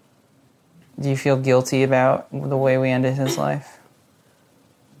him. Do you feel guilty about the way we ended his life?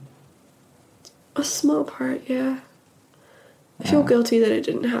 A small part, yeah. I feel guilty that it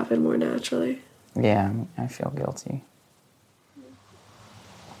didn't happen more naturally. Yeah, I feel guilty.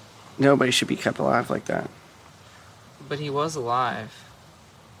 Nobody should be kept alive like that. But he was alive.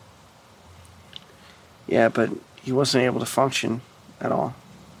 Yeah, but he wasn't able to function at all.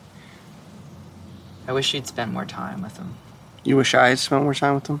 I wish you'd spent more time with him. You wish I had spent more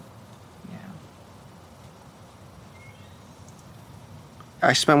time with him? Yeah.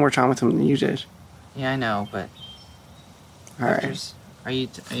 I spent more time with him than you did. Yeah, I know, but... All right. Are you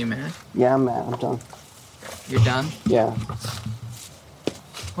mad? Yeah, I'm mad. I'm done. You're done? Yeah.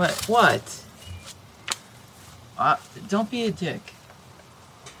 What? Don't be a dick.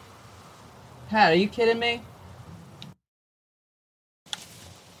 Pat, are you kidding me?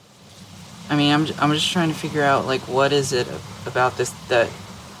 I mean, I'm just trying to figure out, like, what is it about this that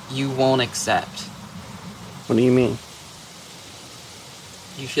you won't accept? What do you mean?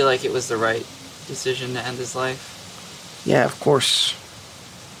 Do you feel like it was the right decision to end his life? Yeah, of course.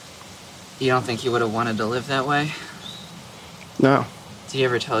 You don't think he would have wanted to live that way? No. Did he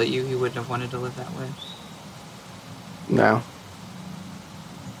ever tell you he wouldn't have wanted to live that way? No.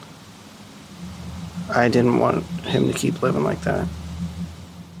 I didn't want him to keep living like that.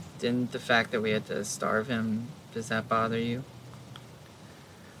 Didn't the fact that we had to starve him, does that bother you?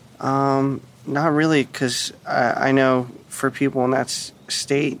 Not really, because I know for people in that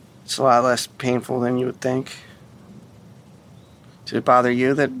state, it's a lot less painful than you would think. Did it bother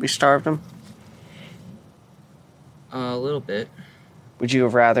you that we starved him? A little bit. Would you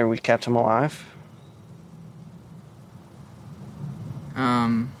have rather we kept him alive?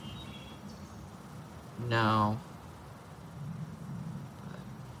 No.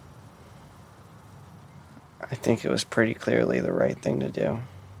 I think it was pretty clearly the right thing to do.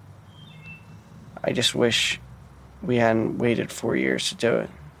 I just wish we hadn't waited 4 years to do it.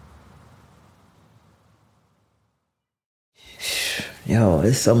 Yo,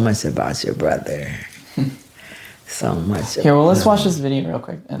 there's so much about your brother. So much. Here, well, let's watch this video real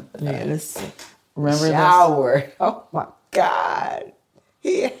quick. Let's remember shower. this? Oh my God.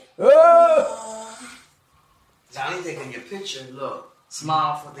 Oh. Johnny taking your picture. Look,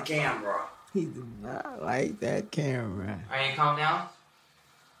 smile for the camera. He did not like that camera. Are you calm down?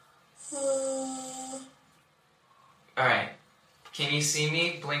 Alright. Can you see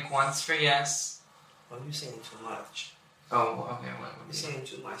me? Blink once for yes. Oh, you're saying too much. Oh, okay. What You're saying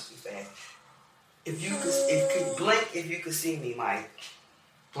too much too fast. If you could blink, if you could see me, Mike.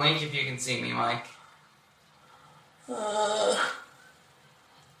 Blink if you can see me, Mike. You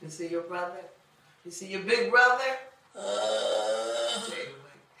see your brother? You see your big brother?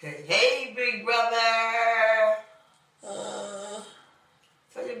 Hey, big brother!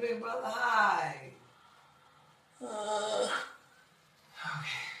 Tell your big brother hi. Okay.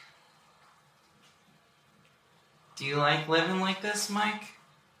 Do you like living like this, Mike?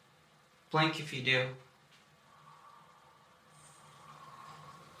 Blink if you do.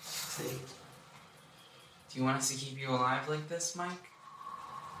 See? Do you want us to keep you alive like this, Mike?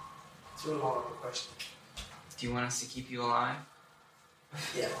 Too long of a question. Do you want us to keep you alive?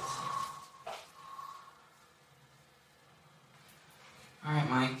 Yes. Alright,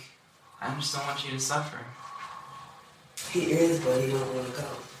 Mike. I just don't want you to suffer. He is, but he don't want to go.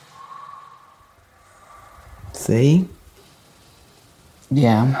 See?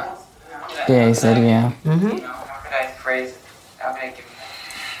 Yeah. Yeah, he said yeah. Mm-hmm. How could I phrase it? How could I give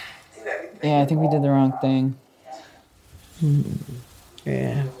Yeah, I think we did the wrong thing.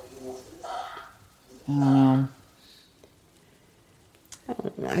 Yeah. I don't know.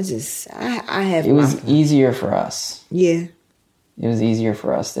 I have. It was easier for us. Yeah. It was easier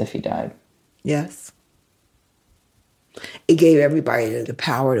for us if he died. Yes. It gave everybody the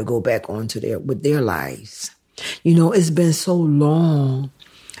power to go back onto with their lives. You know, it's been so long.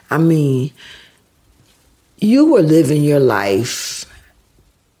 I mean, you were living your life,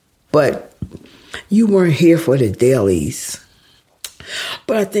 but you weren't here for the dailies.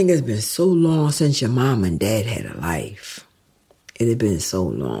 But I think it's been so long since your mom and dad had a life. It had been so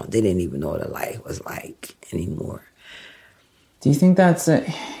long. They didn't even know what a life was like anymore. Do you think that's do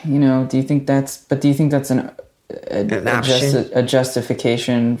you think that's an option? A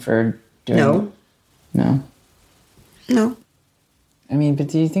justification for doing No. No? No. I mean, but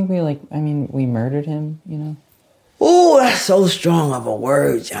do you think we murdered him, Oh, that's so strong of a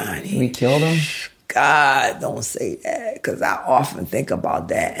word, Johnny. We killed him? God, don't say that, because I often think about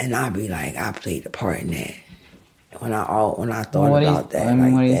that, and I be like, I played a part in that. When I thought about that,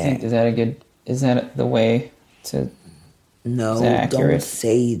 what do you think? Is that the way to? No, is that accurate? Don't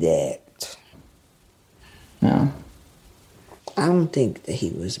say that. No. I don't think that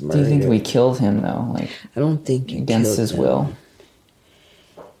he was murdered. Do you think we killed him though? Like, I don't think you against killed his him. will.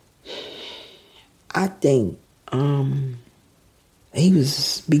 I think he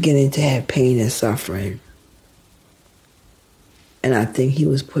was beginning to have pain and suffering. And I think he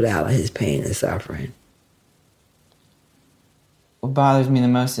was put out of his pain and suffering. What bothers me the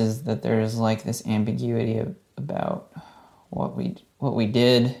most is that there's like this ambiguity about what we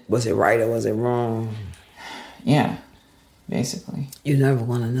did. Was it right or was it wrong? Yeah, basically. You're never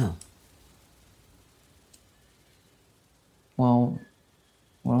going to know. Well,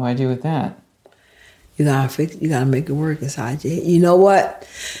 what do I do with that? You gotta make it work inside your head. You know what?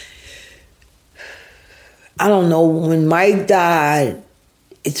 I don't know. When Mike died,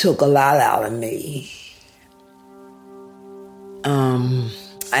 it took a lot out of me.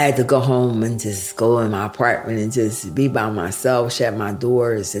 I had to go home and just go in my apartment and just be by myself, shut my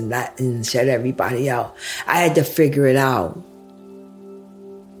doors and shut everybody out. I had to figure it out.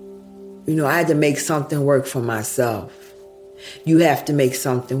 You know, I had to make something work for myself. You have to make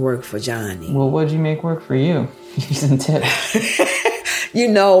something work for Johnny. Well, what'd you make work for you? Using tips.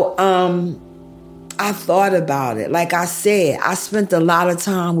 I thought about it. Like I said, I spent a lot of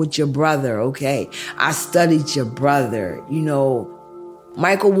time with your brother, okay? I studied your brother. You know,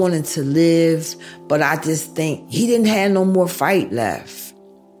 Michael wanted to live, but I just think he didn't have no more fight left.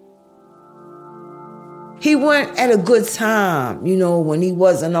 He went at a good time, you know, when he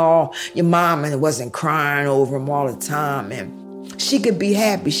wasn't all your mom and wasn't crying over him all the time. And she could be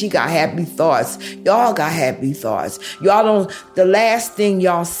happy. She got happy thoughts. Y'all got happy thoughts. The last thing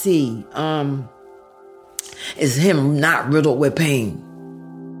y'all see is him not riddled with pain.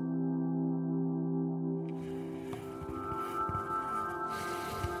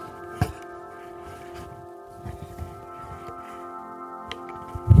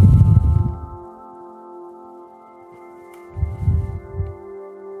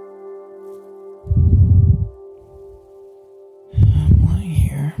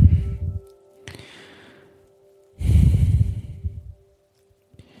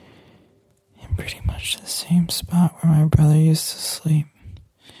 The same spot where my brother used to sleep.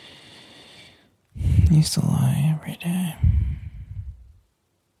 He used to lie every day.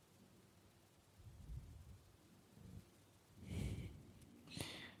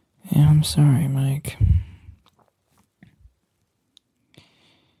 Yeah, I'm sorry, Mike.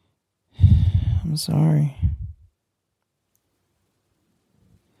 I'm sorry.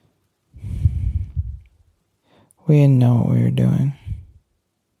 We didn't know what we were doing.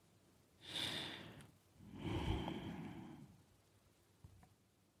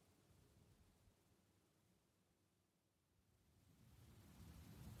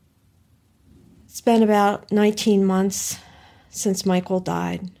 It's been about 19 months since Michael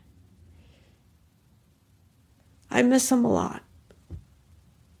died. I miss him a lot.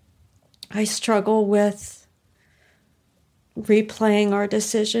 I struggle with replaying our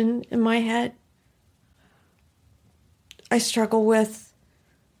decision in my head. I struggle with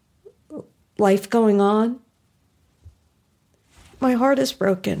life going on. My heart is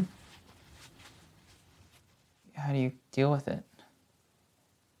broken. How do you deal with it?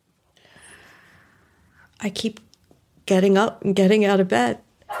 I keep getting up and getting out of bed.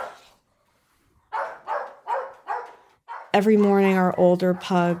 Every morning, our older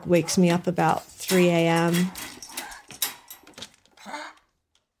pug wakes me up about 3 a.m.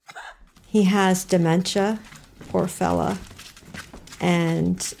 He has dementia, poor fella,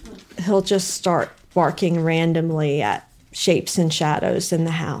 and he'll just start barking randomly at shapes and shadows in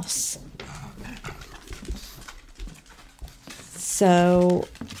the house. So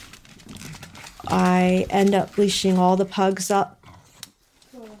I end up leashing all the pugs up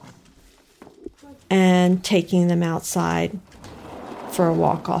and taking them outside for a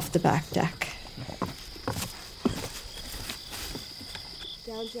walk off the back deck.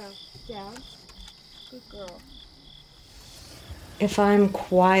 Down, down, down. Good girl. If I'm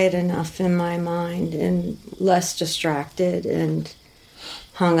quiet enough in my mind and less distracted and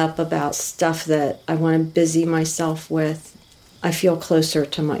hung up about stuff that I want to busy myself with, I feel closer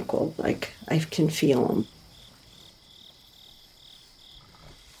to Michael. Like I can feel him.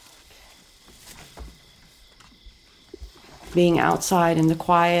 Being outside in the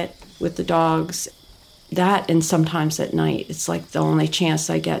quiet with the dogs, that and sometimes at night, it's like the only chance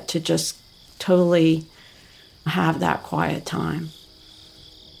I get to just totally have that quiet time.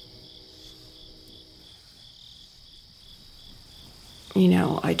 You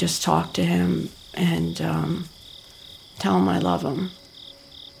know, I just talk to him and tell him I love him.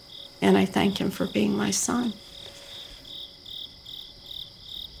 And I thank him for being my son.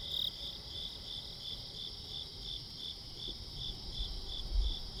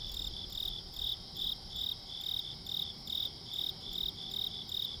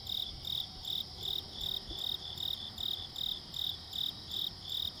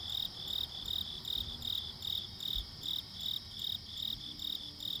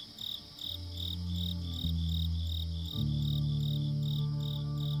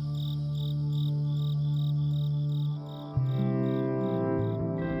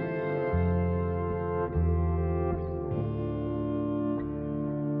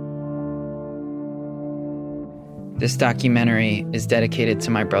 This documentary is dedicated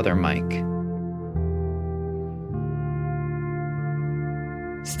to my brother Mike.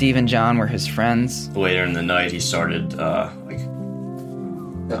 Steve and John were his friends. Later in the night, he started That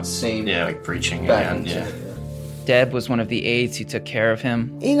same. Yeah, like preaching again. Yeah. Deb was one of the aides who took care of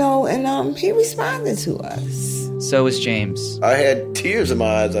him. You know, and he responded to us. So was James. I had tears in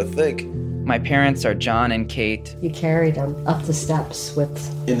my eyes, I think. My parents are John and Kate. You carried him up the steps with...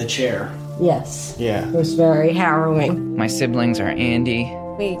 In the chair. Yes. Yeah. It was very harrowing. My siblings are Andy.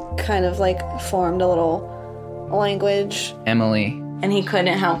 We kind of like formed a little language. Emily. And he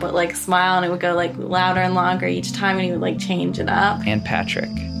couldn't help but like smile, and it would go like louder and longer each time, and he would like change it up. And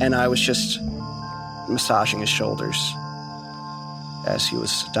Patrick. And I was just massaging his shoulders as he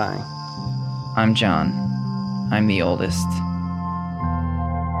was dying. I'm John. I'm the oldest.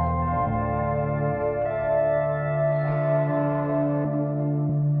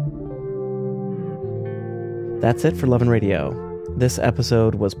 That's it for Love and Radio. This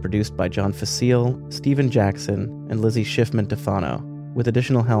episode was produced by John Fecile, Stephen Jackson, and Lizzie Schiffman-Tefano, with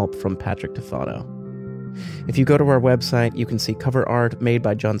additional help from Patrick Tefano. If you go to our website, you can see cover art made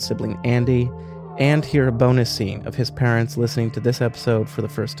by John's sibling Andy, and hear a bonus scene of his parents listening to this episode for the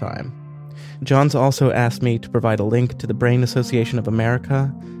first time. John's also asked me to provide a link to the Brain Association of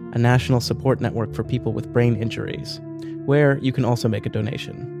America, a national support network for people with brain injuries, where you can also make a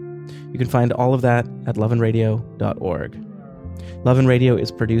donation. You can find all of that at loveandradio.org. Love and Radio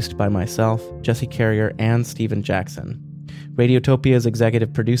is produced by myself, Jesse Carrier, and Stephen Jackson. Radiotopia's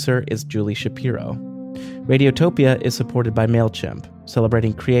executive producer is Julie Shapiro. Radiotopia is supported by MailChimp,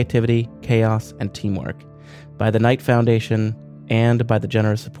 celebrating creativity, chaos, and teamwork, by the Knight Foundation, and by the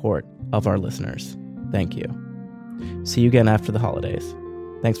generous support of our listeners. Thank you. See you again after the holidays.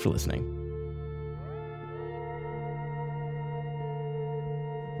 Thanks for listening.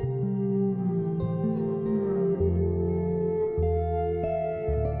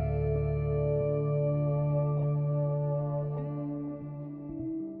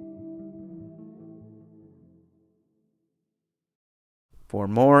 For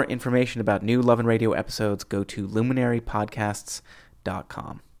more information about new Love and Radio episodes, go to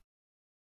luminarypodcasts.com.